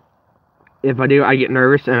if I do, I get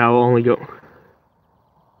nervous and I will only go.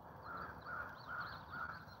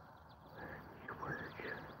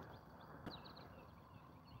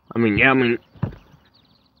 I mean, yeah, I mean,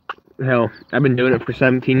 hell, I've been doing it for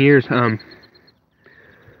 17 years. I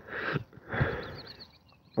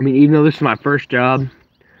mean, even though this is my first job,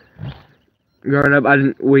 growing up,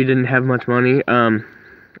 we didn't have much money. I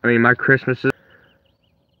mean, my Christmases,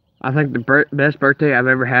 I think the best birthday I've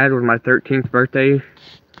ever had was my 13th birthday.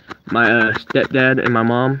 My stepdad and my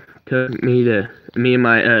mom took me and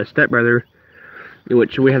my stepbrother,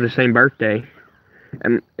 which we have the same birthday,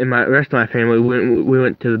 and my rest of my family, we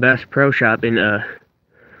went to the Bass Pro Shop in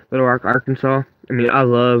Little Rock, Arkansas. I mean, I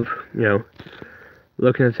love, you know,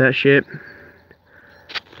 looking at that shit.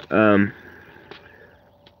 Cause,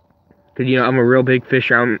 you know, I'm a real big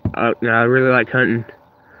fisher. I really like hunting,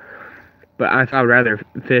 but I thought I'd rather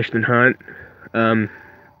fish than hunt.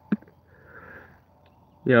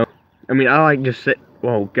 You know, I mean, I like just sit.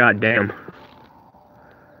 Whoa, goddamn!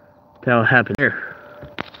 What the hell happened there?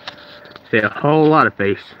 See a whole lot of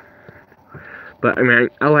face. But I mean,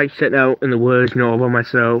 I like sitting out in the woods, you know, all by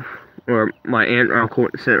myself, or my aunt or uncle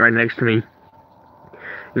sit right next to me.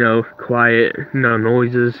 You know, quiet, no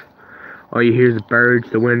noises. All you hear is the birds,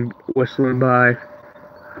 the wind whistling by.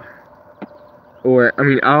 Or, I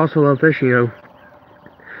mean, I also love fishing, you know,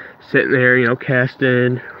 sitting there, you know,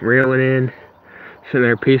 casting, reeling in, sitting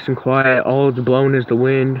there peace and quiet. All it's blowing is the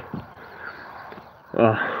wind.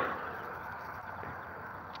 Oh.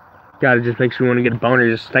 God, it just makes me want to get a boner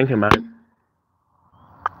just thinking about it.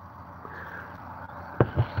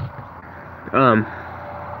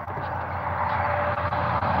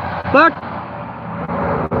 Fuck!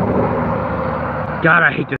 God,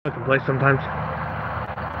 I hate this fucking place sometimes.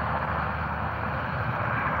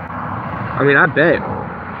 I mean, I bet.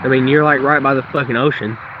 I mean, you're like right by the fucking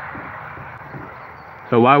ocean.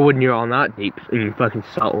 So why wouldn't you all not deep in fucking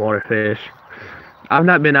saltwater fish? I've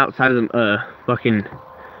not been outside of the fucking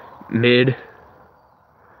mid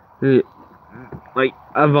Like,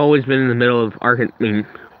 I've always been in the middle of the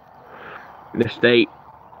state.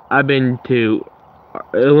 I've been to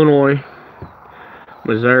Illinois,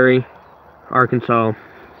 Missouri, Arkansas,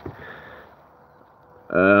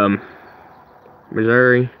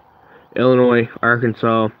 Missouri, Illinois,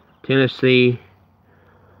 Arkansas, Tennessee,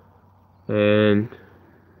 and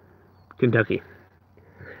Kentucky.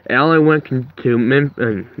 And I only went to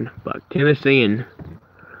Tennessee and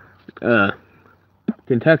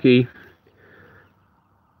Kentucky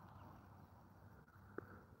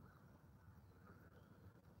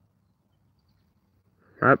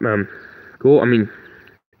cool. I mean,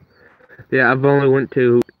 yeah, I've only went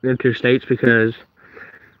to interstates because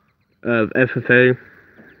of FFA.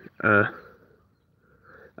 I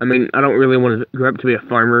mean, I don't really want to grow up to be a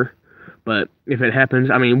farmer, but if it happens,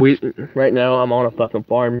 I mean, right now I'm on a fucking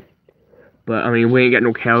farm, but I mean, we ain't got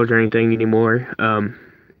no cows or anything anymore.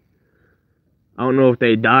 I don't know if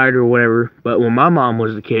they died or whatever, but when my mom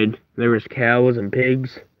was a kid, there was cows and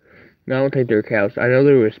pigs. No, I don't think there were cows. I know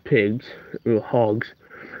there was pigs, hogs.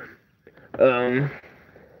 I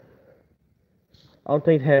don't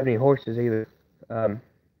think they have any horses either. I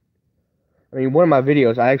mean, one of my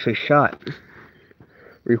videos I actually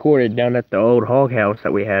recorded down at the old hog house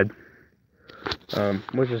that we had,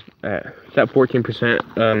 which is it's at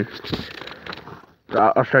 14%.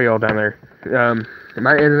 I'll show you all down there.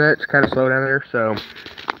 My internet's kind of slow down there, so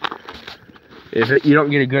if you don't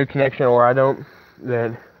get a good connection or I don't,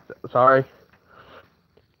 then sorry.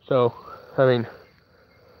 So, I mean,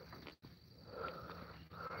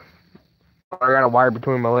 I got a wire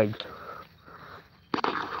between my legs.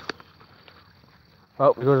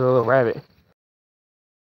 Oh, there's a little rabbit.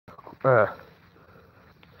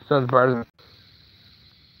 Sun's brighter than...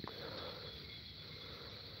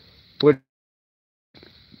 What?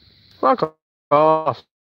 Fuck off.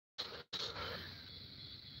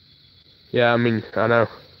 Yeah, I mean, I know.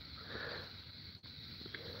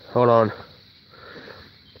 Hold on.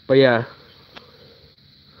 But yeah.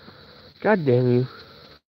 God damn you.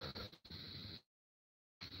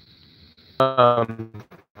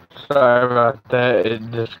 Sorry about that. It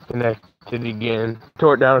disconnected again.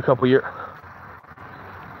 Tore it down a couple years.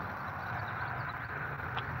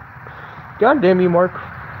 God damn you, Mark.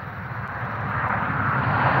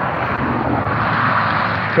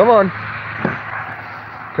 Come on.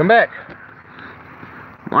 Come back.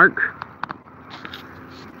 Mark.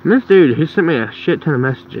 And this dude, he sent me a shit ton of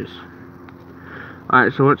messages.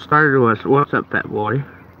 Alright, so what started was, what's up, fat boy?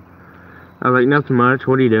 I was like, nothing much,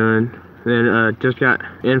 what are you doing? Then, just got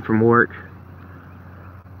in from work.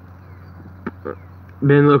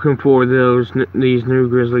 Been looking for these new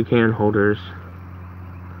Grizzly can holders.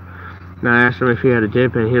 And I asked him if he had a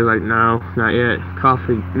dip, and he was like, no, not yet.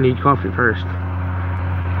 Need coffee first.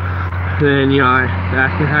 Then, you know, I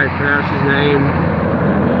asked him how to pronounce his name.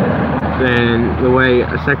 Then,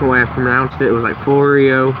 the second way I pronounced it was like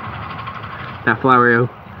Florio. Not Florio.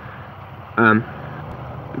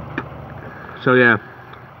 So, yeah.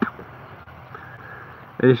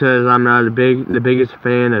 And he says I'm not the biggest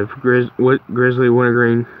fan of Grizzly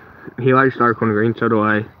wintergreen. He likes dark wintergreen, so do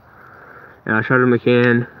I. And I showed him the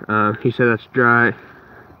can. He said that's dry.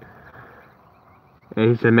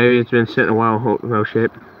 And he said maybe it's been sitting a while. No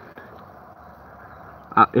shit.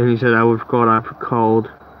 And he said I've called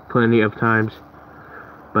plenty of times,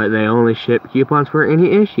 but they only ship coupons for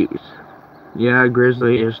any issues. Yeah,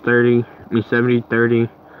 Grizzly is 70-30.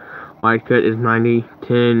 White cut is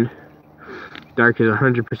 90-10. Dark is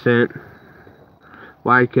 100%.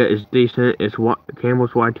 Wide cut is decent. It's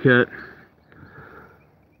Camo's wide cut.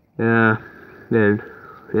 Yeah. Then,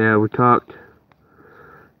 yeah, we talked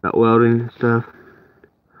about welding and stuff.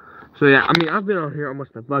 So yeah, I mean, I've been on here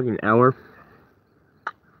almost a fucking hour.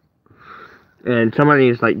 And somebody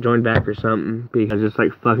needs like join back or something because it's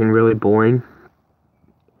like fucking really boring.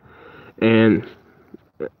 And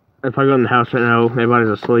if I go in the house right now, everybody's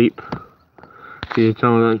asleep. It's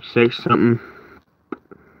only like 6 something.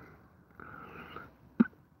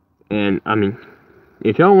 And I mean,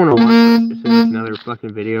 if y'all want to watch this is another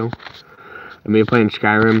fucking video of me playing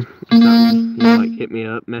Skyrim or something, you know, like hit me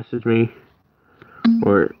up, message me,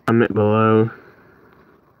 or comment below.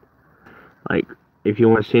 Like, if you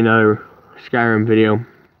want to see another Skyrim video.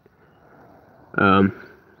 I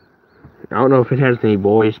don't know if it has any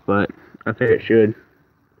voice, but I think it should.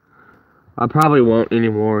 I probably won't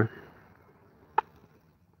anymore,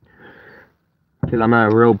 because I'm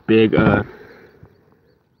not a real big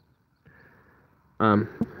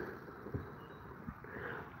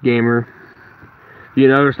gamer. You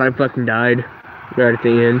notice I fucking died right at the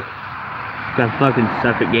end. I fucking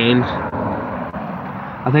suck at games.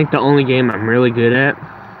 I think the only game I'm really good at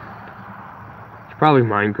Probably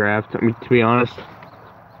Minecraft, I mean, to be honest.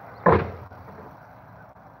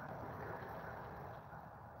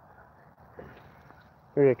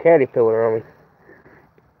 There's a caterpillar on me.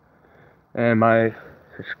 And my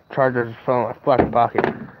charger just fell in my fucking pocket.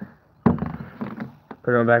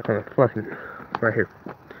 Put it back on the fucking, right here.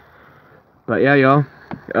 But yeah, y'all.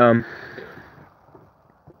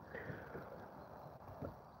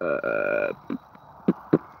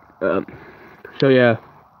 So yeah.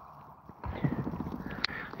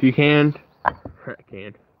 If you can,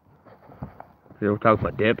 we'll talk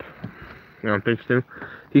about dip. I don't think so.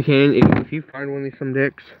 If you can, if you find one of these some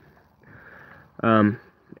dicks, I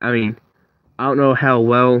mean, I don't know how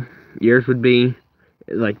well yours would be,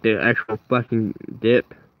 like the actual fucking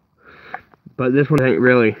dip, but this one ain't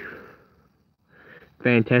really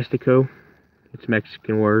fantastico. It's a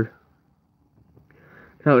Mexican word.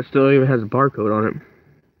 Hell, it still even has a barcode on it.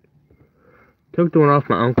 Took the one off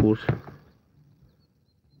my uncle's.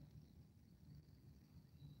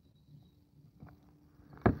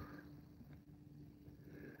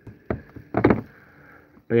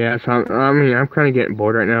 But yeah, so I'm kind of getting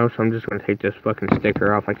bored right now, so I'm just gonna take this fucking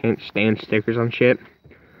sticker off. I can't stand stickers on shit.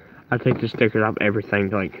 I take the stickers off everything,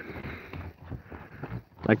 like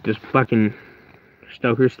this fucking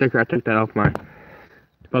Stoker sticker. I took that off my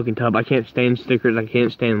fucking tub. I can't stand stickers. I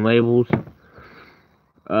can't stand labels.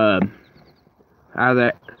 Out of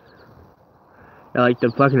that, like the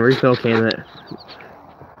fucking refill can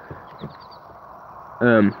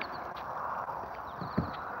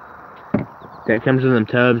that comes in them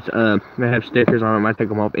tubs, that have stickers on them. I take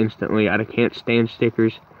them off instantly. I can't stand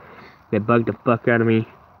stickers. They bug the fuck out of me.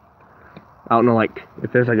 I don't know, like,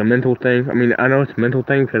 if there's like a mental thing. I mean, I know it's a mental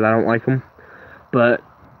thing because I don't like them, but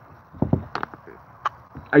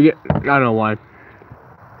I don't know why.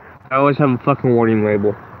 I always have a fucking warning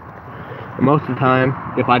label. And most of the time,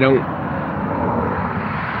 if I don't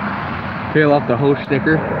peel off the whole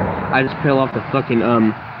sticker, I just peel off the fucking,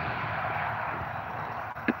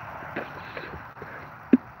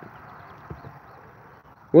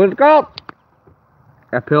 what's it called?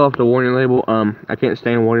 I peel off the warning label. I can't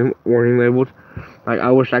stand warning labels. Like,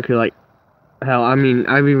 I wish I could, like, hell, I mean,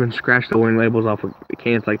 I've even scratched the warning labels off of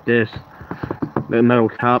cans like this, the metal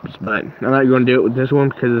tops, but I'm not going to do it with this one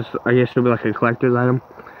because I guess it'll be like a collector's item.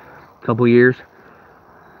 A couple years.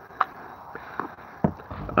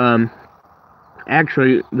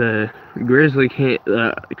 Actually, the Grizzly can,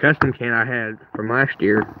 custom can I had from last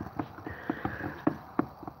year,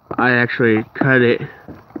 I actually cut it,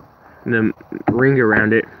 the ring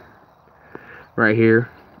around it, right here,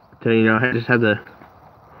 so, you know, I just had the,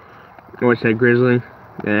 what's that, Grizzly,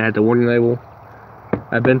 and it had the warning label.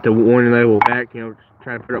 I bent the warning label back, you know,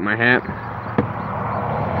 trying to put up my hat,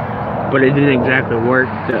 but it didn't exactly work.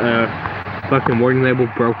 The fucking warning label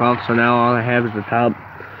broke off, so now all I have is the top.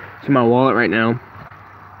 It's in my wallet right now,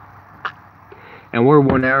 and we're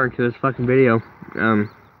 1 hour into this fucking video.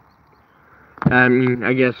 I mean,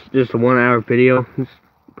 I guess just a 1 hour video is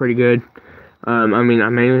pretty good. I mean, I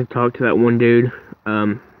mainly talked to that one dude,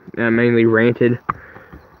 and I mainly ranted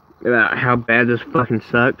about how bad this fucking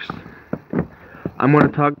sucks. I'm gonna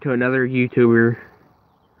talk to another YouTuber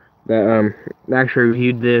that actually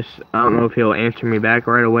reviewed this. I don't know if he'll answer me back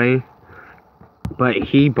right away, but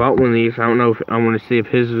he bought one of these. I don't know if I want to see if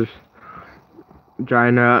his is dry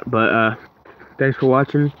or not. But thanks for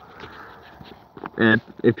watching. And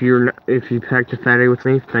if you packed a fatty with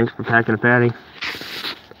me, thanks for packing a fatty.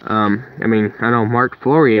 I mean, I know Mark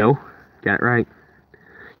Florio got it right.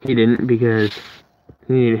 He didn't because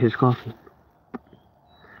he needed his coffee.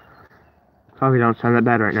 Coffee don't sound that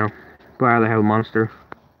bad right now. But I'd rather have a Monster.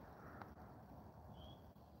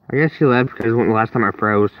 I guess he left because it wasn't the last time I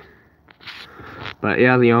froze. But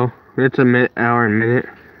yeah, y'all, it's a hour and minute.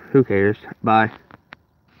 Who cares? Bye.